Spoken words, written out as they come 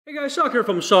Hey guys, Sak here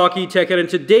from sakitech, and in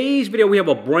today's video we have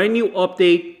a brand new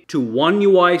update to One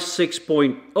UI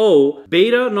 6.0.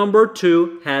 Beta number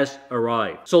 2 has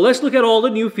arrived. So let's look at all the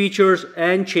new features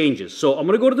and changes. So I'm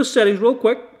going to go to the settings real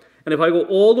quick, and if I go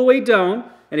all the way down,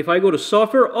 and if I go to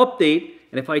software update,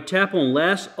 and if I tap on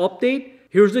last update,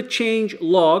 here's the change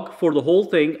log for the whole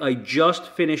thing. I just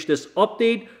finished this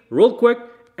update real quick.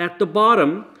 At the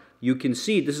bottom, you can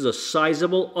see this is a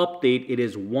sizable update. It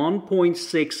is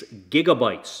 1.6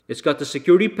 gigabytes. It's got the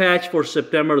security patch for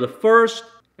September the 1st,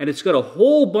 and it's got a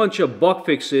whole bunch of bug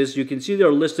fixes. You can see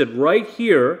they're listed right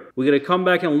here. We're going to come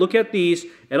back and look at these.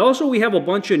 And also we have a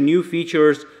bunch of new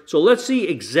features. So let's see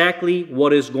exactly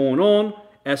what is going on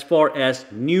as far as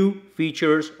new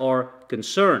features are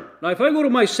concerned. Now if I go to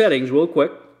my settings real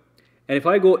quick, and if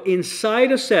I go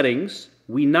inside of settings,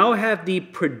 we now have the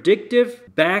predictive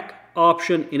back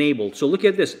option enabled. So look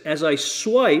at this. As I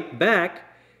swipe back,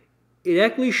 it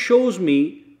actually shows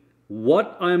me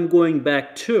what I'm going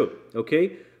back to.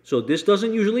 Okay, so this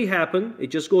doesn't usually happen. It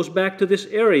just goes back to this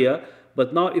area.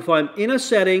 But now if I'm in a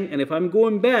setting and if I'm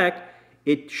going back,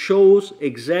 it shows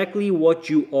exactly what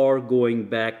you are going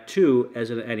back to as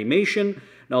an animation.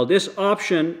 Now this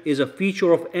option is a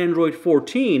feature of Android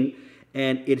 14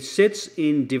 and it sits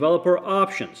in developer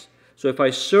options. So if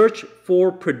I search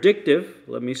for predictive,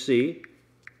 let me see,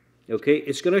 okay,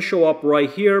 it's going to show up right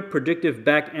here, predictive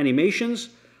back animations.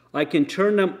 I can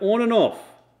turn them on and off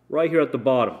right here at the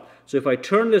bottom. So if I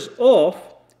turn this off,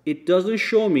 it doesn't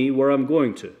show me where I'm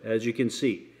going to, as you can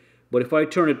see. But if I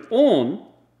turn it on,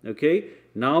 okay,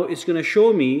 now it's going to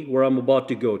show me where I'm about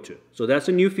to go to. So that's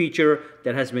a new feature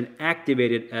that has been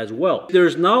activated as well.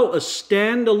 There's now a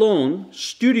standalone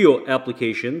studio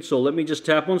application. So let me just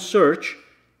tap on search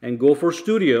and go for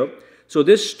Studio. So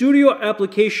this Studio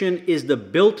application is the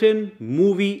built-in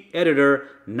movie editor,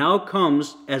 now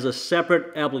comes as a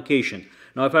separate application.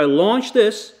 Now if I launch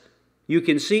this, you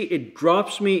can see it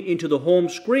drops me into the home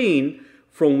screen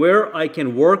from where I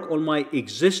can work on my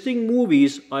existing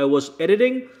movies I was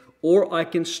editing, or I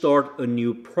can start a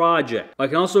new project. I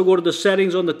can also go to the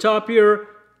settings on the top here,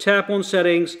 tap on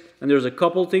settings, and there's a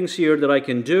couple things here that I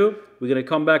can do. We're going to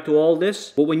come back to all this.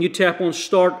 But when you tap on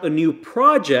start a new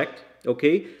project,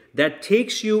 okay, that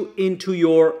takes you into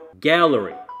your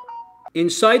gallery.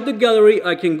 Inside the gallery,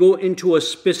 I can go into a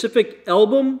specific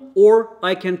album, or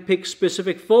I can pick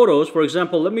specific photos. For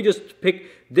example, let me just pick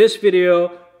this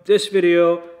video, this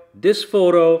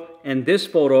photo, and this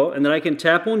photo, and then I can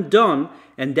tap on done,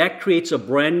 and that creates a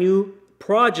brand new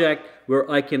project where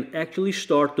I can actually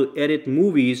start to edit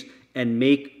movies and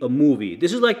make a movie.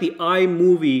 This is like the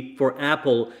iMovie for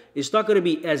Apple. It's not going to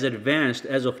be as advanced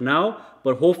as of now,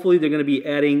 but hopefully they're going to be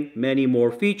adding many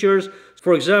more features.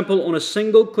 For example, on a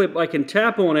single clip, I can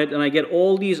tap on it and I get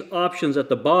all these options at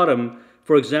the bottom.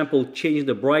 For example, changing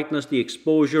the brightness, the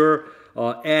exposure,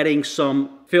 adding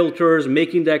some filters,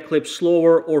 making that clip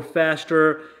slower or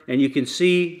faster. And you can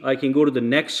see I can go to the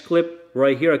next clip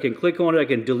right here. I can click on it, I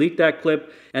can delete that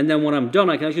clip, and then when I'm done,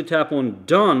 I can actually tap on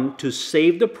done to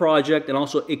save the project and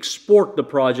also export the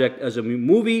project as a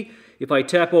movie. If I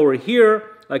tap over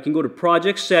here, I can go to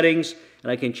project settings and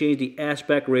I can change the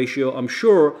aspect ratio. I'm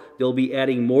sure they'll be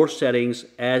adding more settings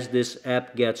as this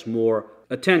app gets more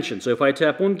attention. So if I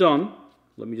tap on done,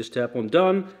 let me just tap on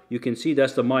done. You can see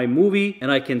that's the My Movie,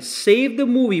 and I can save the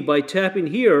movie by tapping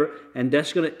here, and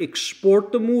that's going to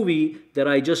export the movie that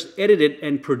I just edited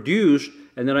and produced,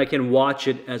 and then I can watch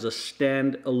it as a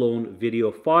standalone video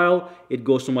file. It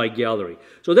goes to my gallery.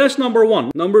 So that's number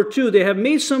one. Number two, they have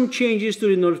made some changes to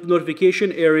the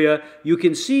notification area. You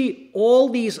can see all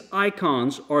these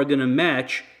icons are going to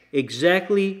match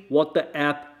exactly what the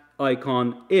app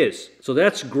icon is. So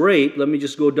that's great. Let me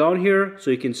just go down here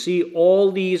so you can see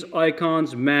all these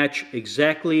icons match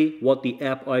exactly what the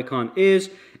app icon is,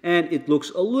 and it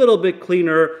looks a little bit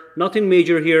cleaner. Nothing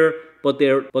major here, but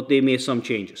they made some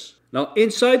changes. Now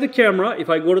inside the camera,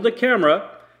 if I go to the camera,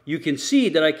 you can see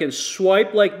that I can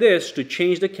swipe like this to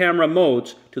change the camera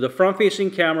modes to the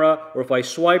front-facing camera, or if I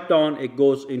swipe down, it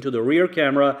goes into the rear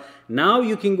camera. Now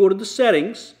you can go to the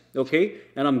settings, okay,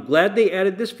 and I'm glad they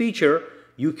added this feature.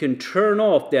 You can turn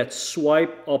off that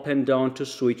swipe up and down to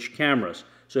switch cameras.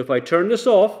 So if I turn this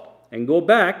off and go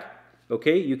back,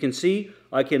 okay, you can see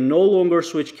I can no longer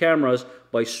switch cameras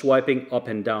by swiping up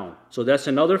and down. So that's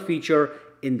another feature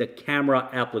in the camera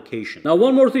application. Now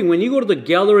one more thing, when you go to the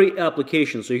gallery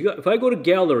application, so if I go to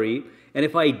gallery and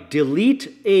if I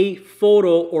delete a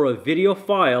photo or a video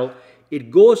file, it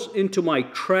goes into my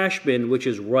trash bin, which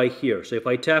is right here. So if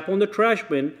I tap on the trash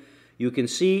bin, you can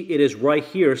see it is right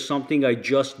here, something I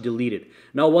just deleted.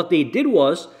 Now what they did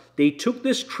was, they took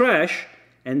this trash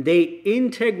and they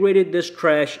integrated this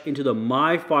trash into the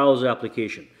My Files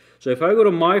application. So if I go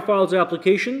to My Files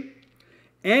application,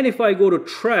 and if I go to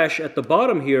trash at the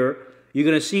bottom here, you're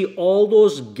going to see all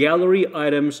those gallery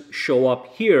items show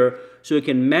up here, so you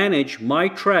can manage My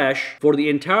Trash for the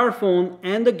entire phone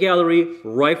and the gallery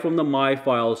right from the My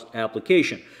Files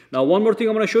application. Now, one more thing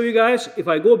I'm going to show you guys. If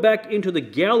I go back into the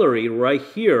gallery right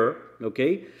here,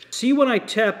 okay, see when I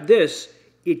tap this,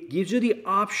 it gives you the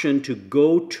option to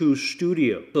go to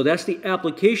Studio. So that's the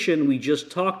application we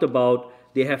just talked about.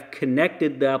 They have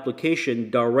connected the application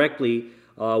directly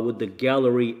with the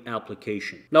gallery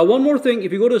application. Now, one more thing,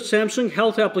 if you go to Samsung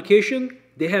Health application,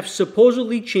 they have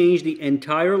supposedly changed the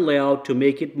entire layout to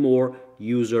make it more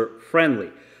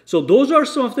user-friendly. So those are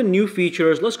some of the new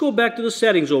features. Let's go back to the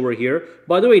settings over here.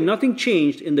 By the way, nothing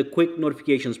changed in the quick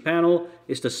notifications panel.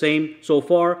 It's the same so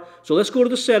far. So let's go to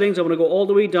the settings. I'm going to go all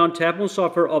the way down, tap on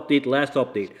software update, last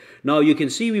update. Now you can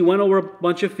see we went over a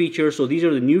bunch of features. So these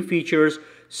are the new features.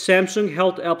 Samsung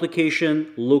Health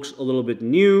application looks a little bit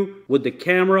new. With the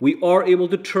camera, we are able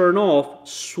to turn off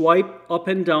swipe up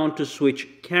and down to switch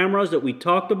cameras that we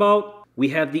talked about. We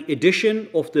have the addition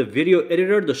of the video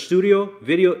editor, the studio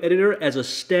video editor, as a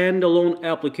standalone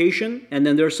application. And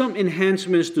then there are some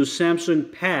enhancements to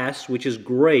Samsung Pass, which is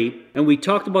great. And we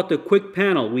talked about the quick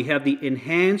panel. We have the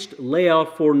enhanced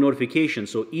layout for notifications.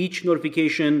 So each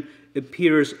notification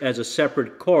appears as a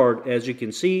separate card, as you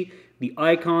can see. The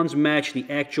icons match the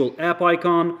actual app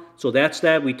icon. So that's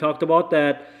that. We talked about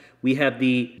that. We have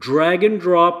the drag and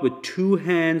drop with two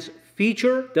hands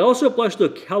feature. That also applies to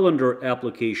the calendar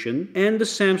application and the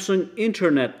Samsung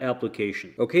Internet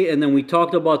application. Okay, and then we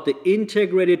talked about the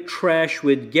integrated trash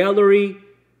with gallery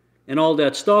and all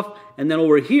that stuff. And then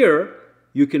over here,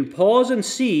 you can pause and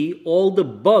see all the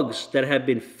bugs that have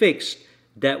been fixed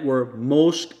that were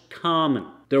most common.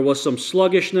 There was some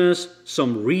sluggishness,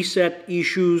 some reset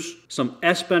issues, some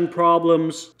S Pen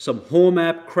problems, some home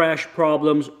app crash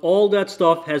problems. All that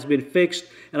stuff has been fixed.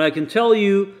 And I can tell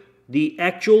you, the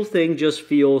actual thing just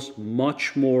feels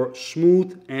much more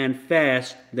smooth and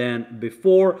fast than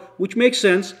before, which makes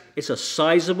sense. It's a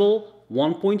sizable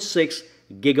 1.6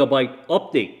 gigabyte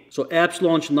update. So apps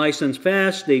launch nice and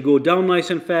fast. They go down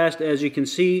nice and fast, as you can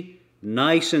see,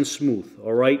 nice and smooth,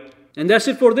 all right? And that's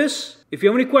it for this. If you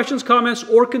have any questions, comments,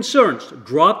 or concerns,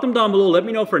 drop them down below. Let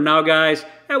me know. For now, guys,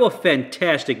 have a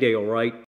fantastic day, all right?